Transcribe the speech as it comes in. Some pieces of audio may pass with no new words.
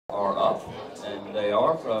are up, and they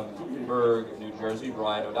are from Gutenberg, New Jersey,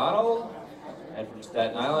 Brian O'Donnell, and from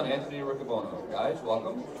Staten Island, Anthony Riccobono. Guys,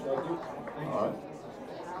 welcome. Thank you. All right.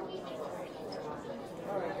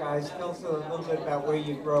 All right, guys, tell us a little bit about where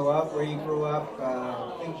you grew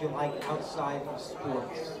up, things you like outside of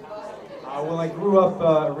sports. Well, I grew up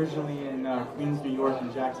originally in Queens, New York,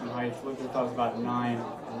 in Jackson Heights. Lived there until I was about 9,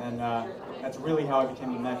 and then that's really how I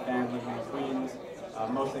became a Met fan, living in Queens.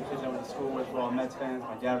 Most of the kids I went to school with were all Mets fans.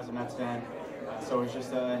 My dad was a Mets fan, so it was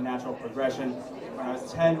just a natural progression. When I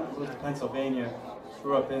was 10, I moved to Pennsylvania.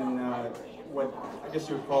 Grew up in what I guess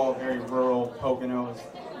you would call very rural Poconos.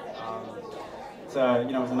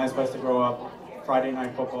 It was a nice place to grow up. Friday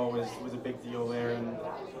night football was a big deal there, and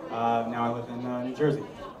now I live in New Jersey.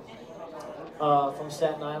 From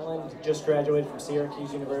Staten Island, just graduated from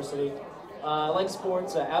Syracuse University. I like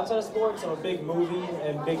sports. Outside of sports, I'm a big movie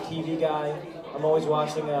and big TV guy. I'm always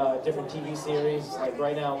watching different TV series. Like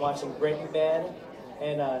right now, I'm watching Breaking Bad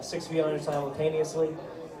and 6 Feet Under simultaneously.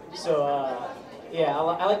 So yeah,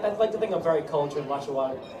 I like to think I'm very cultured. I watch a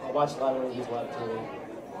lot of movies, a lot of TV.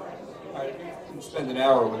 All right, if you can spend an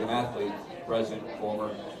hour with an athlete, present,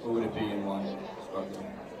 former, who would it be and why?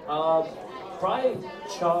 Probably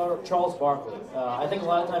Charles Barkley. I think a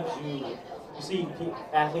lot of times you see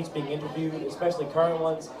athletes being interviewed, especially current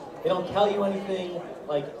ones. They don't tell you anything.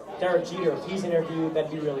 Like Derek Jeter, if he's interviewed,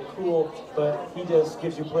 that'd be really cool, but he just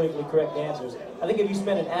gives you politically correct answers. I think if you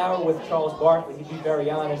spend an hour with Charles Barkley, he'd be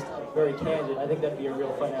very honest, very candid. I think that'd be a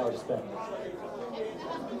real fun hour to spend.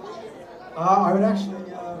 I would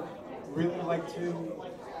actually really like to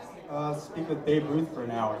speak with Babe Ruth for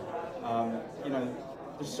an hour.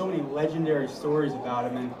 There's so many legendary stories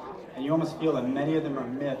about him, and you almost feel that many of them are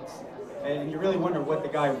myths, and you really wonder what the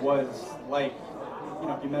guy was like,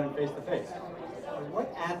 if you met him face to face.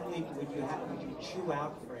 What athlete would you chew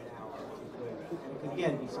out for an hour if you could? And it could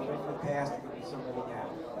again be somebody from the past, it could be somebody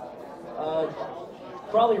now.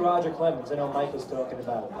 Probably Roger Clemens. I know Mike was talking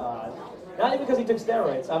about him. Not even because he took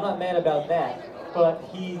steroids. I'm not mad about that, but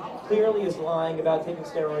he clearly is lying about taking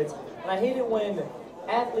steroids, and I hate it when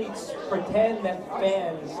athletes pretend that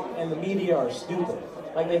fans and the media are stupid.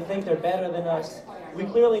 Like they think they're better than us. We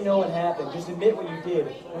clearly know what happened. Just admit what you did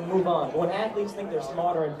and move on. But when athletes think they're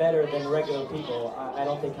smarter and better than regular people, I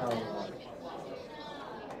don't think how anymore.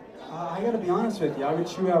 I got to be honest with you. I would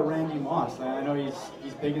chew out Randy Moss. I know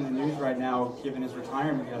he's big in the news right now, given his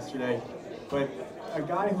retirement yesterday. But a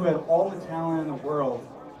guy who had all the talent in the world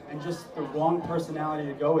and just the wrong personality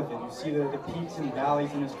to go with it. You see the peaks and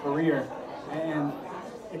valleys in his career, and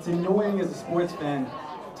it's annoying as a sports fan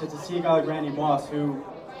to see a guy like Randy Moss who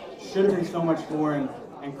should have been so much more and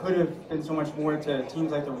could have been so much more to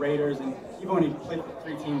teams like the Raiders, and even when he played for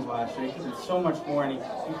 3 teams last year, he could have been so much more, and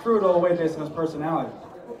he threw it all away based on his personality.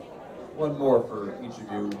 One more for each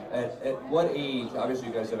of you. At what age, obviously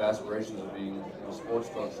you guys have aspirations of being a sports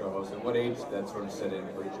talk show host, at what age did that sort of set in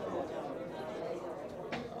for each of you?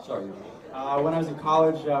 Sorry. When I was in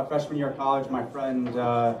college, freshman year of college, my friend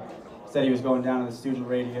said he was going down to the student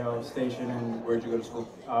radio station. And where'd you go to school?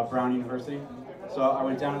 Brown University. So I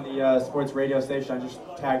went down to the sports radio station. I just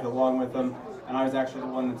tagged along with them, and I was actually the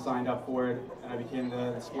one that signed up for it. And I became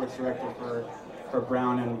the sports director for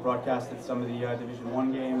Brown and broadcasted some of the Division I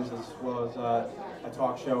games as well as a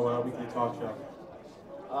talk show, a weekly talk show.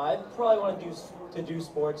 I probably want to do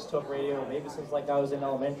sports talk radio maybe since like I was in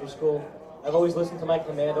elementary school. I've always listened to Mike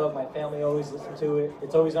Commando. My family always listened to it.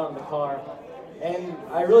 It's always on in the car. And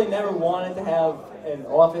I really never wanted to have an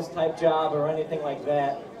office type job or anything like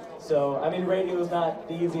that. So, I mean, radio is not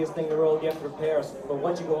the easiest thing in the world. You have to prepare. But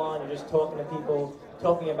once you go on, you're just talking to people,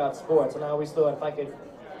 talking about sports. And I always thought if I could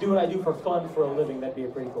do what I do for fun for a living, that'd be a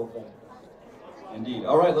pretty cool thing. Indeed.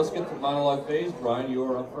 All right, let's get to the monologue phase. Brian,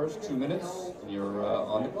 you're up first. 2 minutes, and you're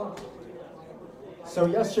on the clock. So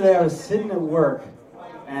yesterday I was sitting at work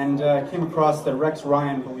and came across that Rex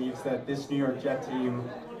Ryan believes that this New York Jet team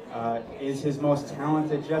is his most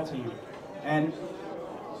talented Jet team. And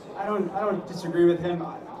I don't disagree with him.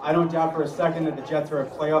 I don't doubt for a second that the Jets are a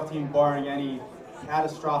playoff team barring any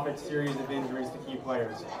catastrophic series of injuries to key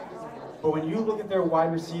players. But when you look at their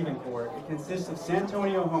wide receiving core, it consists of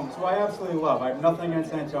Santonio Holmes, who I absolutely love. I have nothing against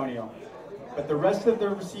Santonio. But the rest of their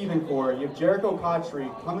receiving core, you have Jericho Cotchery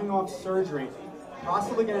coming off surgery,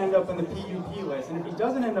 possibly going to end up on the PUP list. And if he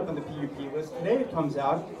doesn't end up on the PUP list, today it comes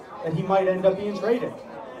out that he might end up being traded.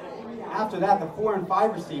 After that, the 4 and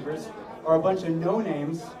 5 receivers are a bunch of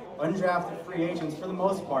no-names, undrafted free agents for the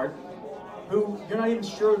most part, who you're not even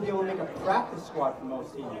sure would be able to make a practice squad for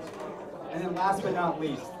most teams. And then last but not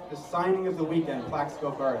least, the signing of the weekend,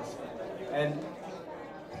 Plaxico Burress. And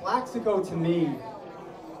Plaxico, to me,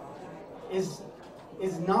 is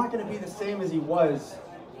is not going to be the same as he was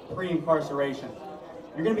pre-incarceration.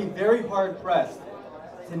 You're going to be very hard-pressed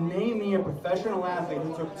to name me a professional athlete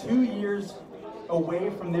who took 2 years away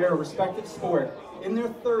from their respective sport in their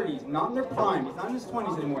 30s, not in their prime. He's not in his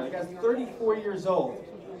 20s anymore. The guy's 34 years old.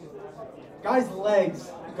 Guys'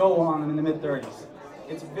 legs go on in the mid-30s.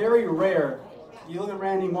 It's very rare. You look at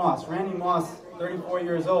Randy Moss. Randy Moss, 34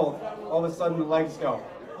 years old, all of a sudden the legs go.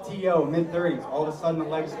 T.O., mid-30s, all of a sudden the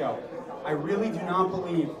legs go. I really do not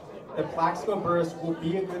believe that Plaxico Burress will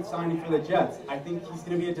be a good signing for the Jets. I think he's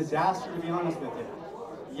going to be a disaster, to be honest with you.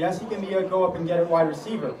 Yes, he can go up and get a wide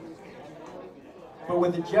receiver. But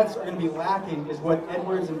what the Jets are going to be lacking is what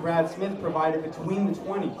Edwards and Brad Smith provided between the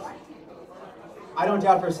 20s. I don't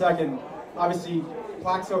doubt for a second, obviously,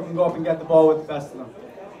 Plaxico can go up and get the ball with the best of them.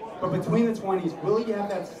 But between the 20s, will he have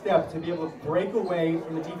that step to be able to break away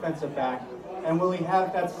from the defensive back? And will he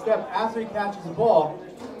have that step after he catches the ball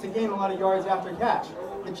to gain a lot of yards after catch?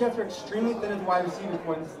 The Jets are extremely thin at the wide receiver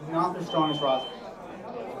point. This is not their strongest roster.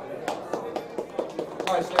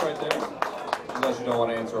 All right, stay right there. Unless you don't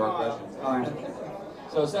want to answer our question.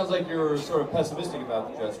 So it sounds like you're sort of pessimistic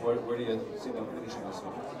about the Jets. Where do you see them finishing this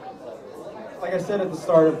season? Like I said at the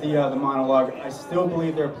start of the monologue, I still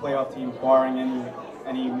believe they're a playoff team, barring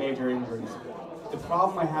any major injuries. The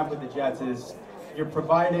problem I have with the Jets is you're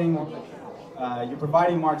providing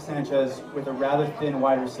Mark Sanchez with a rather thin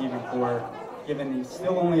wide receiver core, given he's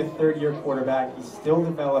still only a third-year quarterback, he's still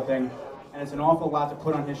developing, and it's an awful lot to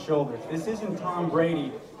put on his shoulders. This isn't Tom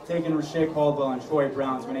Brady taking Rashae Caldwell and Troy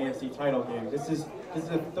Brown to an AFC title game. This is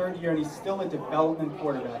a third year, and he's still a development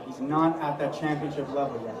quarterback. He's not at that championship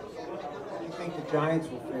level yet. Do you think the Giants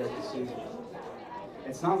will fare this season?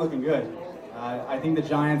 It's not looking good. I think the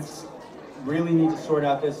Giants really need to sort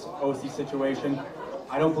out this OC situation.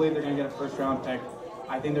 I don't believe they're going to get a first-round pick.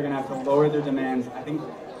 I think they're going to have to lower their demands. I think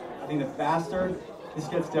the faster this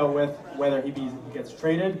gets dealt with, whether he gets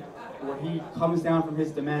traded or he comes down from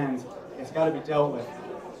his demands, it's got to be dealt with.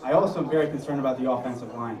 I also am very concerned about the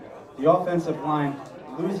offensive line. The offensive line,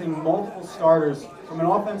 losing multiple starters from an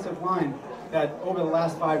offensive line that over the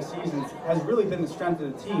last 5 seasons has really been the strength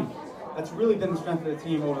of the team. That's really been the strength of the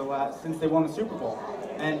team since they won the Super Bowl.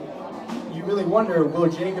 And you really wonder, will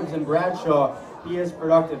Jacobs and Bradshaw be as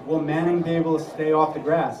productive? Will Manning be able to stay off the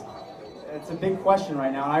grass? It's a big question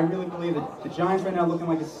right now, and I really believe that the Giants right now are looking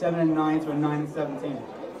like a 7-9 to a 9-7 team.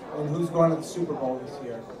 And who's going to the Super Bowl this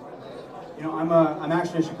year? You know, I'm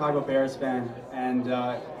actually a Chicago Bears fan, and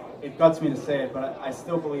it guts me to say it, but I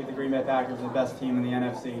still believe the Green Bay Packers are the best team in the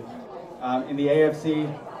NFC. In the AFC,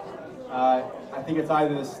 I think it's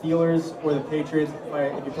either the Steelers or the Patriots.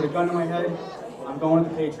 If you put a gun to my head, I'm going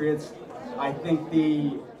with the Patriots. I think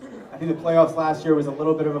the playoffs last year was a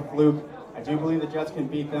little bit of a fluke. I do believe the Jets can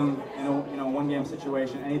beat them in a one-game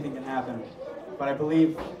situation. Anything can happen. But I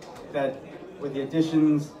believe that with the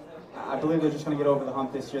additions, I believe they're just going to get over the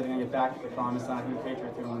hump this year. They're going to get back to the promised land. I think the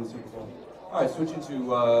Patriots are going to win the Super Bowl. All right, switching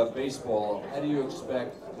to baseball, how do you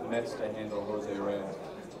expect the Mets to handle Jose Reyes?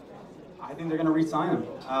 I think they're going to re-sign him.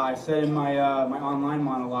 I said in my online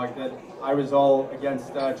monologue that I was all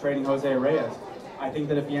against trading Jose Reyes. I think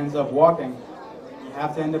that if he ends up walking, you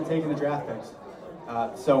have to end up taking the draft picks.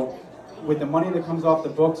 So with the money that comes off the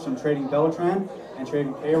books from trading Beltran and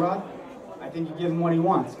trading K-Rod, I think you give him what he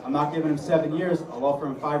wants. I'm not giving him 7 years. I'll offer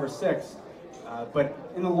him 5 or 6. But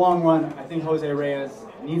in the long run, I think Jose Reyes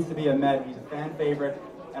needs to be a Met. He's a fan favorite,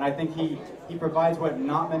 and I think he provides what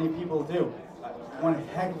not many people do. One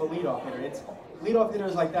heck of a leadoff hitter. Leadoff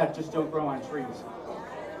hitters like that just don't grow on trees.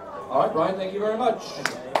 All right, Brian, thank you very much.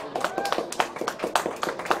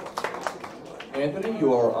 Anthony,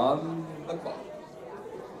 you are on the clock.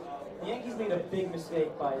 The Yankees made a big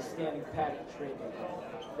mistake by standing pat at the trade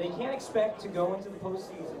deadline. They can't expect to go into the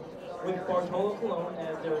postseason with Bartolo Colon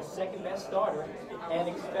as their second best starter and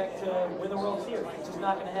expect to win the World Series. It's just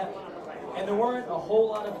not going to happen. And there weren't a whole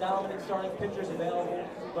lot of dominant starting pitchers available,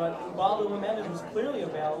 but Ubaldo Jimenez was clearly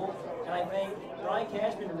available, and I think Brian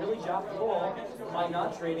Cashman really dropped the ball by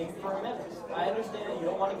not trading for Jimenez. I understand that you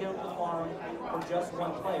don't want to give up the farm for just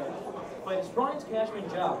one player, but it's Brian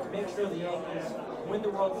Cashman's job to make sure the Yankees win the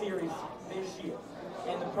World Series this year.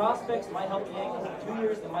 And the prospects might help the Yankees in 2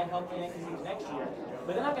 years, they might help the Yankees next year,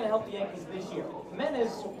 but they're not going to help the Yankees this year.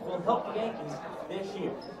 Jimenez will help the Yankees this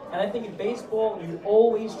year. And I think in baseball, you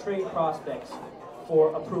always trade prospects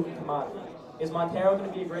for a proven commodity. Is Montero going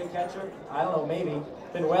to be a great catcher? I don't know, maybe.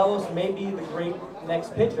 Benuelos may be the great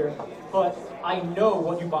next pitcher, but I know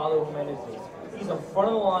what Ubaldo Jimenez is. He's a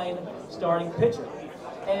front-of-the-line starting pitcher.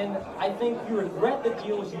 And I think you regret the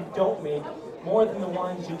deals you don't make more than the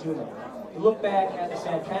ones you do make. You look back at the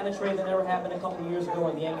Santana trade that never happened a couple of years ago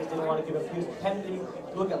when the Yankees didn't want to give up Hughes and Kennedy.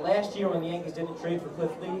 You look at last year when the Yankees didn't trade for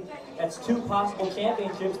Cliff Lee. That's 2 possible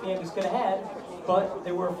championships the Yankees could have had, but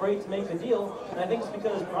they were afraid to make the deal. And I think it's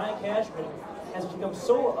because Brian Cashman has become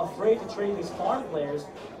so afraid to trade these farm players,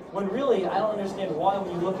 when really I don't understand why.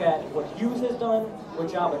 When you look at what Hughes has done, what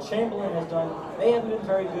Jabba Chamberlain has done, they haven't been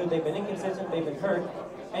very good, they've been inconsistent, they've been hurt.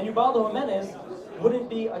 And Ubaldo Jimenez wouldn't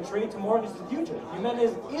be a trade to mortgage the future.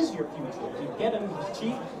 Jimenez is your future. If you get him, he's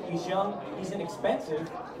cheap, he's young, he's inexpensive,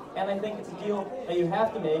 and I think it's a deal that you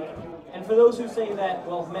have to make. And for those who say that,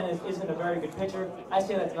 well, Jimenez isn't a very good pitcher, I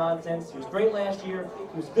say that's nonsense. He was great last year,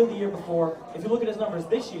 he was good the year before. If you look at his numbers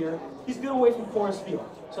this year, he's good away from Coors Field.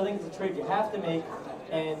 So I think it's a trade you have to make,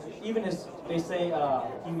 and even as they say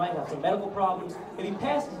he might have some medical problems, if he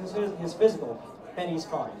passes his physical, then he's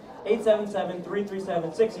fine.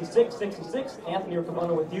 877-337-6666. Anthony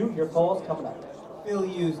Riccobono with you. Your call's coming up. Phil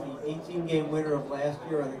Hughes, the 18-game winner of last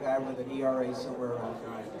year, or the guy with an ERA somewhere around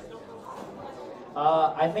 9?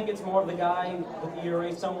 I think it's more of the guy with the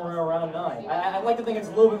ERA somewhere around 9. I'd like to think it's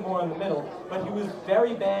a little bit more in the middle, but he was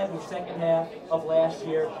very bad in the second half of last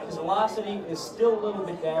year. His velocity is still a little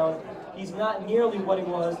bit down. He's not nearly what he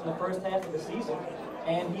was in the first half of the season,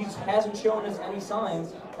 and he hasn't shown us any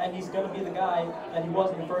signs that he's going to be the guy that he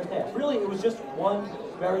was in the first half. Really, it was just one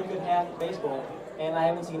very good half of baseball, and I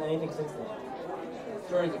haven't seen anything since then.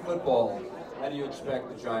 Turning to football, how do you expect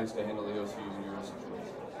the Giants to handle the OCs in your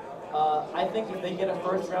situation? I think if they get a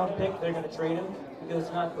first-round pick, they're going to trade him, because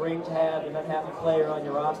it's not great to have an unhappy player on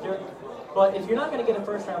your roster. But if you're not going to get a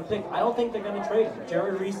first-round pick, I don't think they're going to trade him.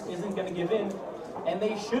 Jerry Reese isn't going to give in, and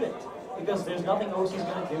they shouldn't, because there's nothing OC's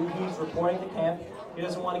going to do. He's reporting to camp. He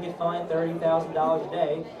doesn't want to get fined $30,000 a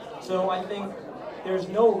day. So I think there's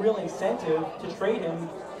no real incentive to trade him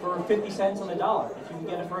for 50 cents on the dollar. If you can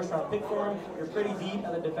get a first-round pick for him, you're pretty deep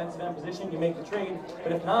at the defensive end position, you make the trade.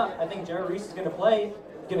 But if not, I think Jerry Reese is going to play,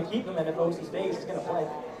 going to keep him, and if OC stays, he's going to play.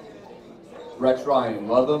 Rex Ryan,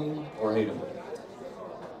 love him or hate him?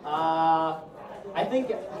 I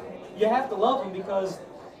think you have to love him because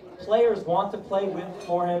players want to play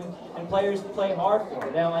for him, and players play hard for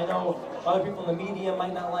him. Now, I know other people in the media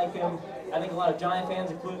might not like him. I think a lot of Giant fans,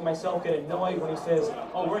 including myself, get annoyed when he says,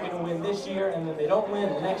 oh, we're going to win this year, and then they don't win.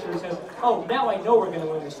 And the next year he says, oh, now I know we're going to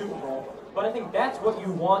win the Super Bowl. But I think that's what you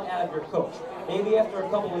want out of your coach. Maybe after a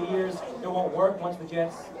couple of years, it won't work once the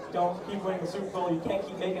Jets don't keep winning the Super Bowl. You can't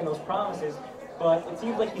keep making those promises. But it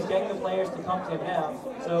seems like he's getting the players to come to him now,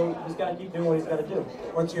 so he's got to keep doing what he's got to do.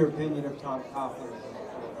 What's your opinion of Tom Coughlin?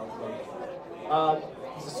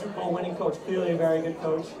 He's a Super Bowl winning coach, clearly a very good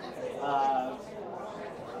coach.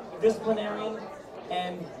 Disciplinarian,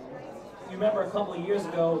 and you remember a couple of years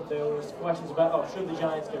ago there was questions about, oh, should the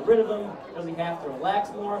Giants get rid of him? Does he have to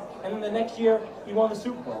relax more? And then the next year, he won the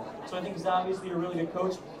Super Bowl. So I think he's obviously a really good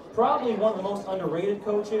coach. Probably one of the most underrated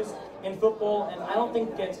coaches in football, and I don't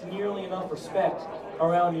think gets nearly enough respect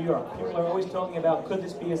around New York. People are always talking about, could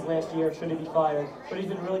this be his last year? Should he be fired? But he's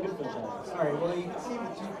been really good for the Giants. All right, well, you can see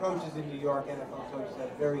the two coaches in New York, NFL coaches,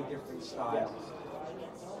 have very different styles.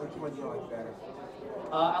 Which one do you like better?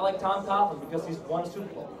 I like Tom Coughlin because he's won a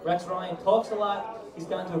Super Bowl. Rex Ryan talks a lot. He's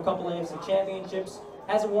gone to a couple of AFC championships.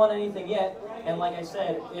 Hasn't won anything yet. And like I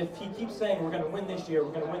said, if he keeps saying we're going to win this year,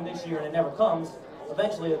 we're going to win this year, and it never comes,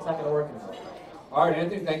 eventually it's not going to work anymore. All right,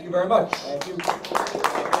 Anthony, thank you very much. Thank you.